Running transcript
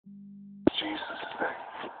Jesus thing.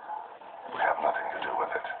 We have nothing to do with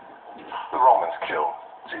it. The Romans killed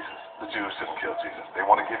Jesus. The Jews didn't kill Jesus. They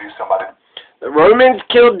want to give you somebody. The Romans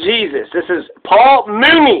killed Jesus. This is Paul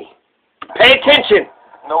Mooney. Pay attention.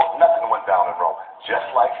 No, nothing went down in Rome. Just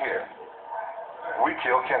like here. We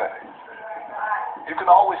killed Kennedy. You can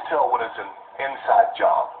always tell when it's an inside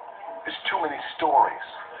job. There's too many stories.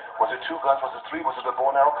 Was it 2 guns? Was it 3? Was it a bow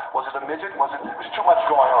and arrow? Was it a midget? There's too much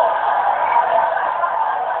going on.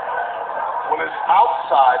 When it's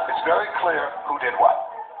outside, it's very clear who did what.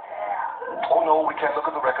 Oh no, we can't look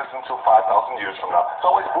at the records until 5,000 years from now. It's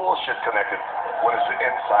always bullshit connected when it's an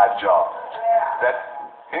inside job. That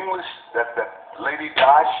English, that Lady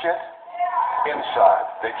Di shit, inside.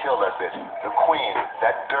 They killed that bitch. The queen,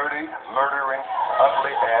 that dirty, murdering,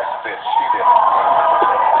 ugly ass bitch. She did it.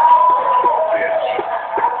 Bitch.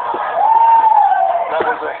 That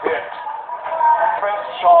was a hit. Prince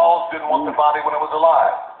Charles didn't want the body when it was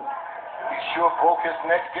alive. He sure broke his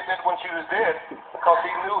neck getting it when she was dead because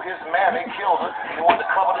he knew his mammy killed her and he wanted to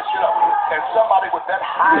cover the shit up. And somebody with that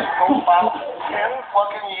high profile, 10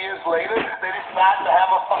 fucking years later, they decide to have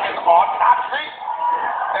a fucking autopsy.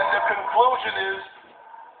 And the conclusion is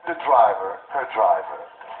the driver, her driver.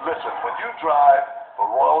 Listen, when you drive for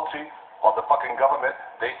royalty or the fucking government,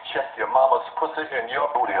 they check your mama's pussy and your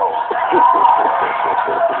booty hole.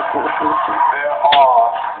 There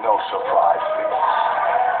are no surprises.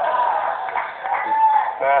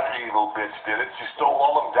 That evil bitch did it. She stole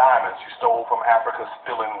all them diamonds she stole from Africa,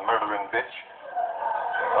 spilling, murdering bitch.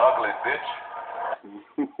 Ugly bitch.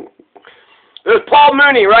 It was Paul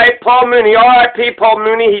Mooney, right? Paul Mooney, R.I.P. Paul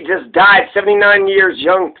Mooney. He just died, 79 years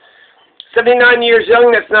young. 79 years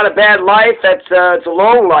young, that's not a bad life. That's it's a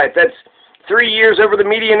long life. That's 3 years over the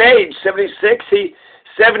median age, 76. He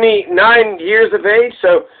 79 years of age,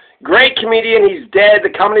 so great comedian. He's dead.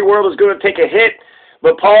 The comedy world is going to take a hit,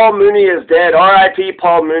 but Paul Mooney is dead. R.I.P.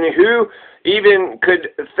 Paul Mooney. Who even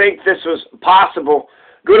could think this was possible?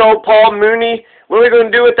 Good old Paul Mooney. What are we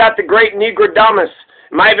going to do without the great Negrodamus?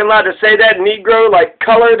 Am I even allowed to say that? Negro, like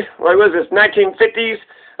colored? What was this, 1950s?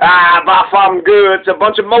 Ah, I'm good. It's a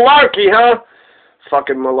bunch of malarkey, huh?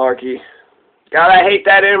 Fucking malarkey. God, I hate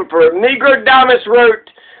that emperor. Negrodamus wrote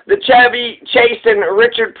the Chevy Chase and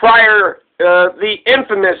Richard Pryor, the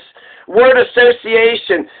infamous word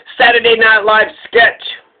association Saturday Night Live sketch.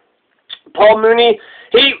 Paul Mooney,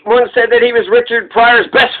 he once said that he was Richard Pryor's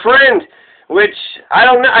best friend, which, I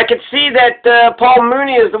don't know, I could see that Paul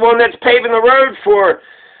Mooney is the one that's paving the road for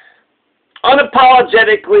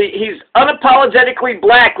unapologetically, he's unapologetically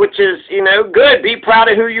black, which is, you know, good. Be proud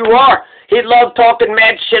of who you are. He'd love talking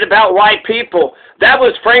mad shit about white people. That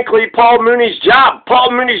was, frankly, Paul Mooney's job.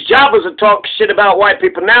 Paul Mooney's job was to talk shit about white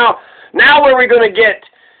people. Now where are we going to get?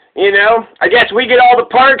 You know, I guess we get all the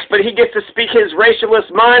perks, but he gets to speak his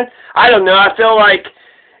racialist mind. I don't know. I feel like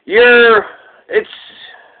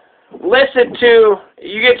listen to,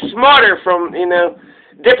 you get smarter from, you know,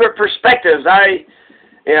 different perspectives. I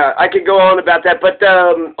could go on about that, but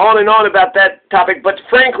on and on about that topic. But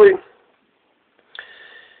frankly,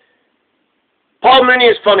 Paul Mooney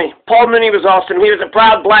is funny. Paul Mooney was awesome. He was a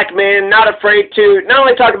proud black man, not afraid to not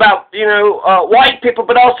only talk about, you know, white people,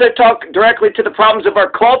 but also talk directly to the problems of our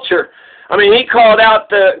culture. I mean, he called out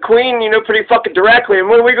the Queen, you know, pretty fucking directly. And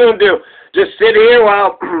what are we going to do? Just sit here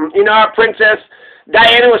while, you know, our Princess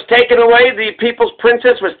Diana was taken away, the people's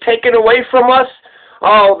princess was taken away from us?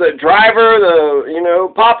 Oh, the driver, the, you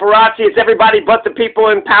know, paparazzi, it's everybody but the people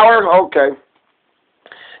in power? Okay.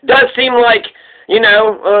 Does seem like, you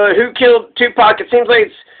know, who killed Tupac? It seems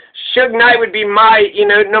like Suge Knight would be my, you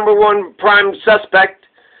know, #1 prime suspect.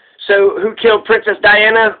 So who killed Princess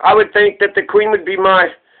Diana? I would think that the Queen would be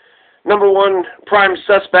my #1 prime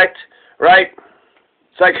suspect, right?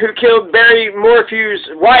 It's like who killed Barry Morphew's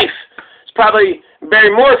wife? It's probably Barry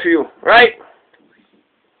Morphew, right?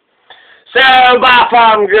 So,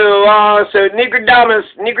 so Negrodamus,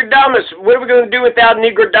 what are we going to do without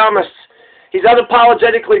Negrodamus? He's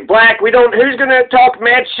unapologetically black. Who's going to talk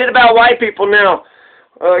mad shit about white people now?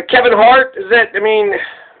 Kevin Hart?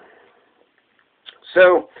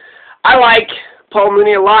 So, I like Paul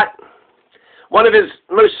Mooney a lot. One of his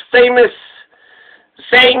most famous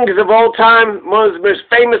sayings of all time, one of his most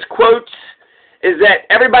famous quotes, is that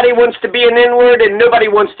everybody wants to be an N-word and nobody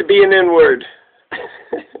wants to be an N-word.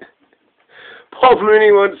 Paul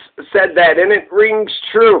Mooney once said that, and it rings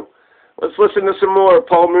true. Let's listen to some more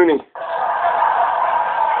Paul Mooney.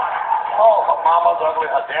 Oh, her mama's ugly,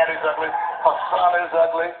 her daddy's ugly, her son is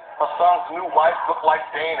ugly, her son's new wife looked like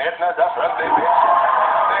Dane Edna, that's ugly, bitch.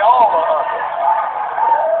 They all are ugly.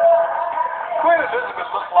 Queen Elizabeth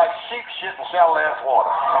looks like sheep shit and shallow ass water.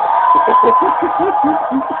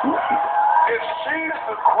 If she's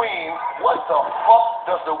the queen, what the fuck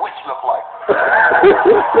does the witch look like?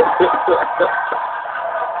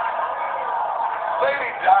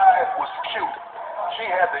 Lady Di was cute. She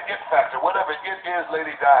had the it factor, whatever it is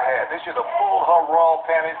Lady Di had. They should have pulled her raw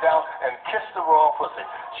panties down and kissed the raw pussy.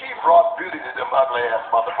 She brought beauty to them ugly ass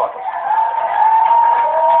motherfuckers.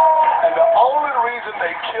 And the only reason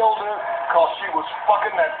they killed her, because she was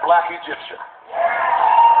fucking that black Egyptian.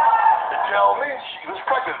 They tell me she was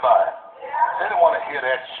pregnant by it. They didn't want to hear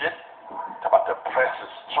that shit. Talk about the press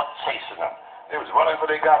is chasing them. They was running for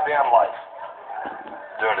their goddamn life.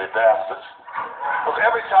 Dirty bastards. Because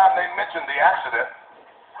every time they mentioned the accident,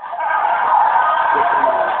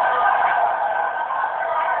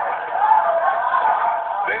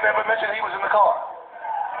 they never mentioned he was in the car.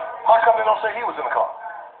 How come they don't say he was in the car?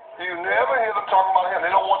 You never hear them talking about him.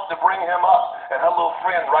 They don't want to bring him up. And her little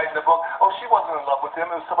friend writing the book, oh, she wasn't in love with him.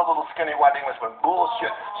 It was some other little skinny white Englishman.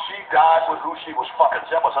 Bullshit. She died with who she was fucking.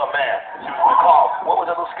 That was her man. She was in the car. What was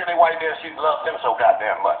that little skinny white man? She loved him so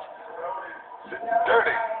goddamn much.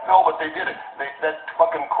 Dirty. No, but they did it. That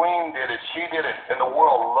fucking queen did it. She did it. And the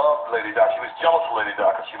world loved Lady Di. She was jealous of Lady Di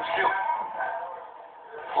because she was cute.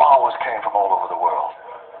 Flowers came from all over the world.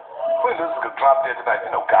 Queen Elizabeth could drop dead tonight.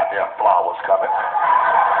 Ain't no goddamn flowers coming.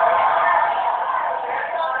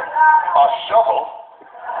 A shovel?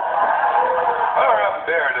 Hurry up and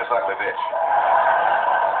bury this ugly bitch.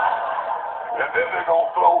 And then they're going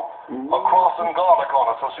to throw a cross and garlic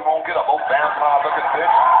on her so she won't get up. Old vampire-looking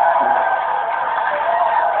bitch.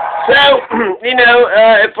 So,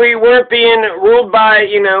 if we weren't being ruled by,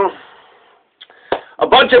 a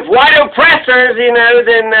bunch of white oppressors,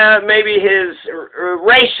 then maybe his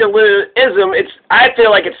racialism, I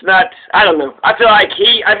feel like it's not, I don't know. I feel like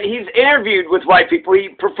he's interviewed with white people. He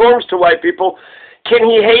performs to white people. Can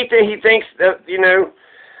he hate that he thinks that,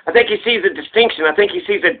 I think he sees a distinction. I think he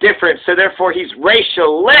sees a difference. So therefore he's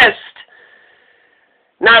racialist,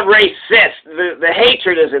 not racist. The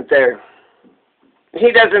hatred isn't there. He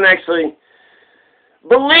doesn't actually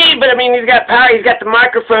believe, but he's got power, he's got the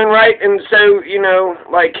microphone, right? And so,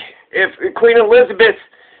 if Queen Elizabeth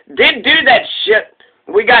did do that shit,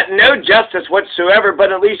 we got no justice whatsoever, but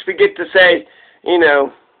at least we get to say,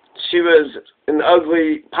 she was an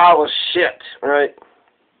ugly pile of shit, right?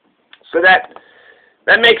 So that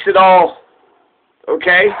makes it all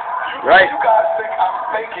okay, right? You guys think I'm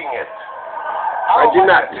faking it. I do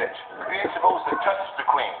not. We ain't supposed to touch the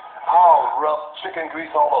queen. I'll rub chicken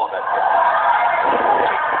grease all over that bitch.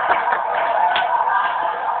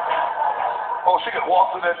 Oh, she could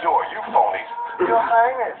walk through that door. You phonies. Your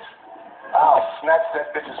Highness. I'll snatch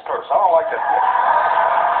that bitch's purse. I don't like that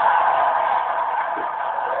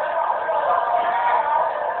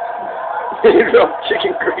bitch. You rub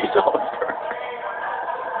chicken grease all over her.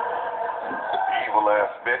 Evil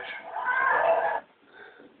ass bitch.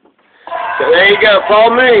 So there you go, Paul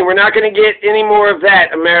Mooney. We're not going to get any more of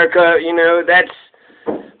that, America.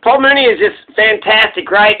 Paul Mooney is just fantastic,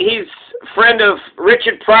 right? He's a friend of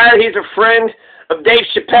Richard Pryor. He's a friend of Dave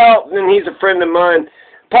Chappelle, and he's a friend of mine.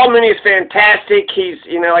 Paul Mooney is fantastic. He's,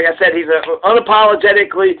 like I said, he's an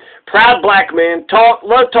unapologetically proud black man.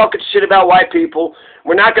 Love talking shit about white people.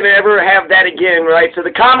 We're not going to ever have that again, right? So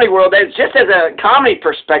the comedy world, that's just as a comedy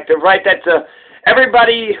perspective, right? That's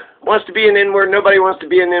everybody wants to be an N-word. Nobody wants to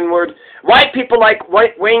be an N-word. White people like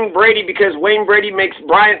Wayne Brady because Wayne Brady makes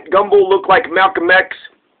Bryant Gumbel look like Malcolm X.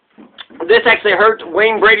 This actually hurt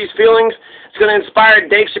Wayne Brady's feelings. It's going to inspire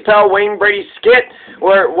Dave Chappelle, Wayne Brady's skit,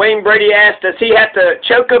 where Wayne Brady asked, does he have to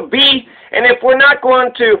choke a bee? And if we're not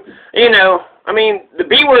going to, the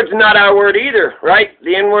B word's not our word either, right?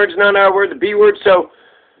 The N word's not our word, the B word. So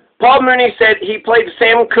Paul Mooney said he played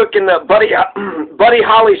Sam Cooke in the Buddy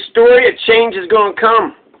Holly story. A change is going to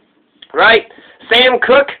come, right? Sam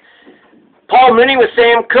Cooke. Paul Mooney with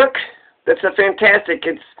Sam Cooke. That's a fantastic.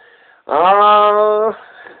 It's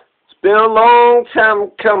been a long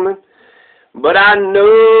time coming, but I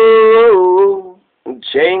know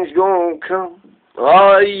change gonna come.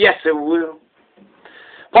 Oh, yes it will.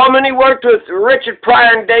 Paul Mooney worked with Richard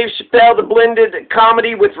Pryor and Dave Chappelle, the blended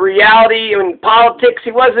comedy with reality and politics.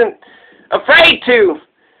 He wasn't afraid to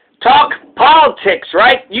talk politics,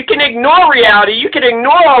 right? You can ignore reality. You can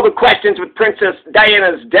ignore all the questions with Princess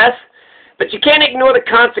Diana's death, but you can't ignore the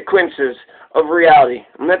consequences of reality.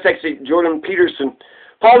 And that's actually Jordan Peterson.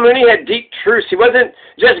 Paul Mooney had deep truths. He wasn't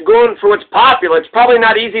just going for what's popular. It's probably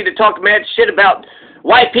not easy to talk mad shit about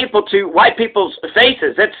white people to white people's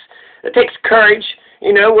faces. That takes courage.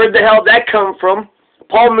 Where'd the hell did that come from?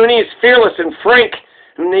 Paul Mooney is fearless and frank,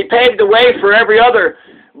 and he paved the way for every other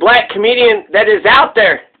black comedian that is out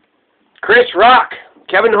there. Chris Rock,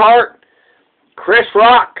 Kevin Hart, Chris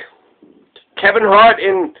Rock, Kevin Hart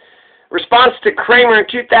in response to Kramer in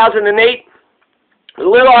 2008. A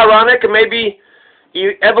little ironic, or maybe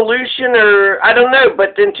evolution, or I don't know,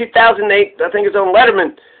 but in 2008, I think it's on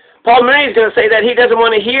Letterman, Paul Mooney is going to say that he doesn't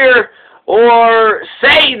want to hear or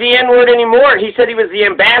say the N-word anymore. He said he was the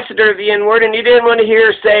ambassador of the N-word, and he didn't want to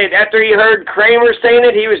hear or say it. After he heard Kramer saying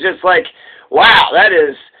it, he was just like, wow, that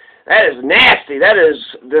is nasty, that is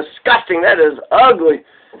disgusting, that is ugly.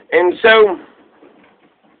 And so,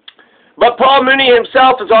 but Paul Mooney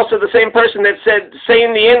himself is also the same person that said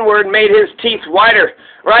saying the N-word made his teeth whiter,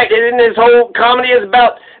 right? And his whole comedy is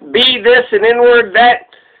about be this and N-word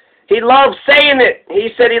that. He loves saying it.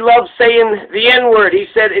 He said he loves saying the N-word. He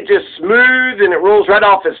said it just smooth and it rolls right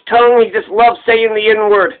off his tongue. He just loves saying the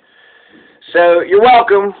N-word. So, you're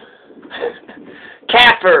welcome.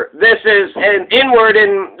 Kaffir. This is an N-word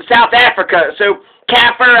in South Africa. So,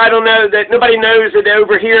 Kaffir, I don't know, that nobody knows it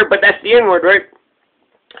over here, but that's the N-word, right?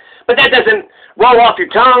 But that doesn't roll off your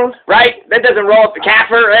tongue, right? That doesn't roll off the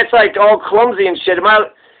Kaffir. That's like all clumsy and shit. Am I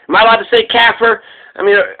allowed to say Kaffir? I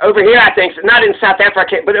mean, over here, I think, not in South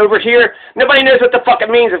Africa, but over here, nobody knows what the fuck it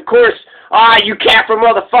means, of course. You Kaffir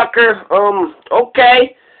motherfucker.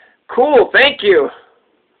 Okay. Cool, thank you.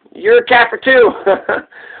 You're a Kaffir too.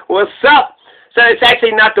 What's up? So it's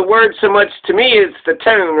actually not the word so much to me, it's the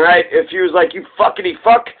tone, right? If you was like, you fuckity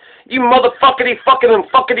fuck, you motherfuckity fucking and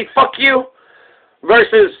fuckity fuck you,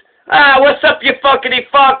 versus, what's up, you fuckity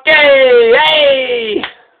fuck, hey,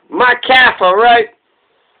 my Kaffir, right?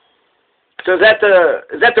 So is that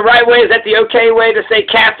the right way? Is that the okay way to say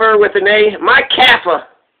Kaffir with an A? My Kaffir.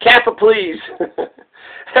 Kaffir, please.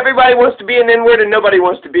 Everybody wants to be an N-word and nobody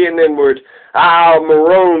wants to be an N-word.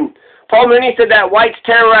 Maroon. Paul Mooney said that whites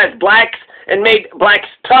terrorized blacks and made blacks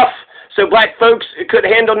tough so black folks could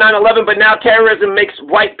handle 9/11, but now terrorism makes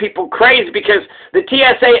white people crazy because the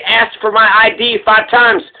TSA asked for my ID 5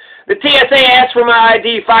 times. The TSA asked for my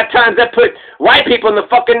ID 5 times. That put white people in the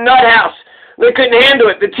fucking nut house. They couldn't handle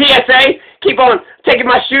it. The TSA keep on taking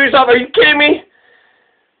my shoes off. Are you kidding me?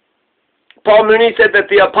 Paul Mooney said that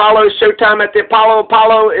the Apollo showtime at the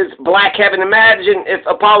Apollo is black heaven. Imagine if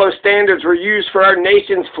Apollo standards were used for our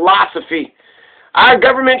nation's philosophy. Our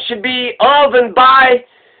government should be of and by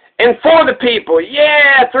and for the people.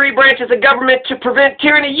 Yeah, 3 branches of government to prevent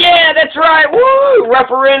tyranny. Yeah, that's right. Woo!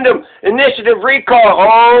 Referendum, initiative, recall.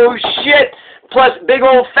 Oh, shit. Plus big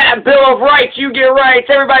old fat Bill of Rights. You get rights.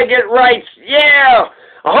 Everybody get rights. Yeah.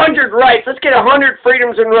 100 rights. Let's get 100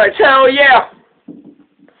 freedoms and rights. Hell yeah.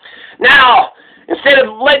 Now, instead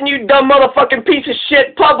of letting you dumb motherfucking piece of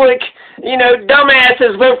shit public,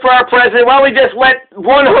 dumbasses vote for our president, why don't we just let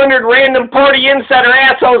 100 random party insider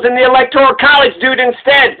assholes in the Electoral College do it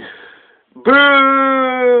instead?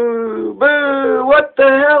 Boo. Boo. What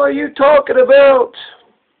the hell are you talking about?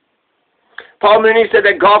 Paul Mooney said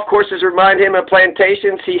that golf courses remind him of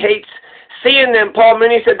plantations. He hates seeing them. Paul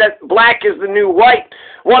Mooney said that black is the new white.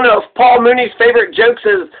 One of Paul Mooney's favorite jokes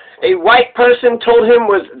as a white person told him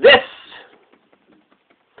was this.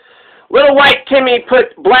 Little white Timmy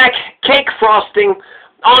put black cake frosting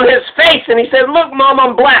on his face, and he said, "Look, Mom,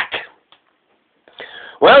 I'm black."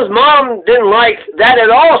 Well, his mom didn't like that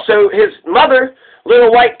at all, so his mother,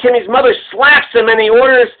 little white Timmy's mother, slaps him, and he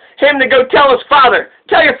orders him to go tell his father.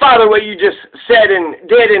 Tell your father what you just said and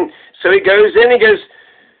did. And so he goes in, he goes,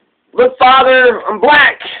 "Look, Father, I'm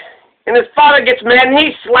black." And his father gets mad, and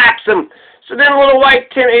he slaps him. So then little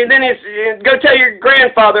white Timmy, then he's, "Go tell your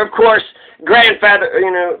grandfather," of course.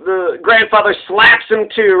 The grandfather slaps him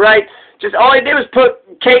too, right? Just all he did was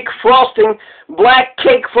put cake frosting, black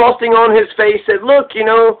cake frosting on his face, said, "Look,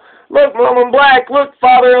 look, Mom, I'm black. Look,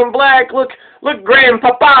 Father, I'm black. Look,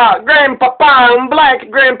 Grandpapa, I'm black,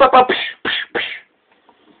 Grandpapa."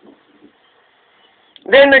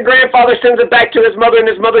 Then the grandfather sends it back to his mother, and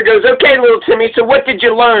his mother goes, "Okay, little Timmy, so what did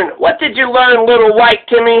you learn? What did you learn, little white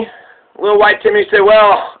Timmy?" Little white Timmy said,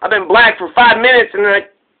 "Well, I've been black for 5 minutes, and I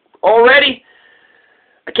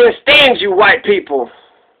can't stand you white people."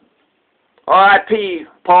 R.I.P.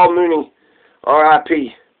 Paul Mooney.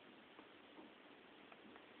 R.I.P.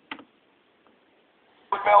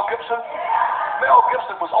 With Mel Gibson? Mel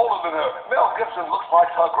Gibson was older than her. Mel Gibson looks like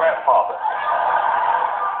her grandfather.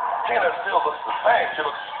 Tina still looks the same. She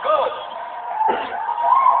looks good.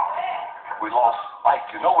 We lost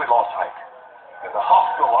Ike. We lost Ike. In the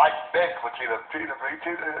hospital, Ike begged for Tina. Tina, bring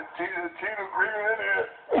in here.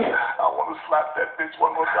 I want to slap that bitch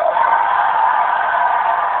one more time.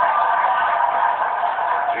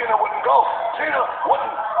 Tina wouldn't go. Tina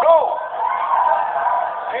wouldn't go.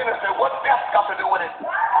 Tina said, "What death got to do with it?"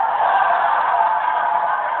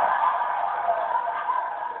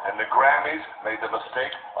 And the Grammys made the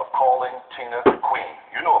mistake of calling Tina Queen.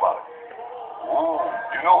 You know about it.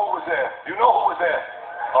 You know who was there? You know who was there?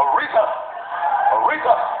 Aretha.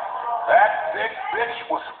 Aretha. That big bitch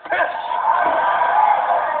was pissed.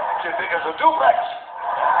 She think it's a duplex.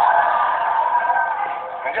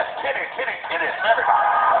 And just titties everywhere.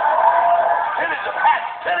 Titties and hats.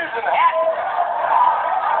 Titties and hats.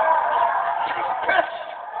 She was pissed.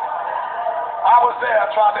 I was there.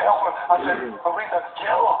 I tried to help her. I said, Aretha,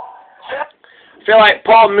 chill. I feel like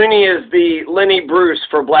Paul Mooney is the Lenny Bruce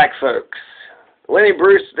for black folks. Lenny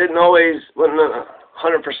Bruce wasn't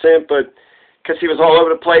 100%, but because he was all over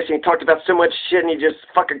the place and he talked about so much shit and he just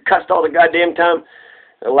fucking cussed all the goddamn time,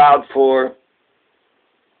 it allowed for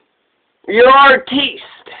your artiste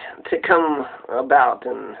to come about,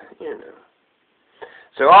 and you know.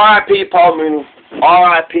 So R.I.P. Paul Mooney.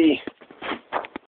 R.I.P.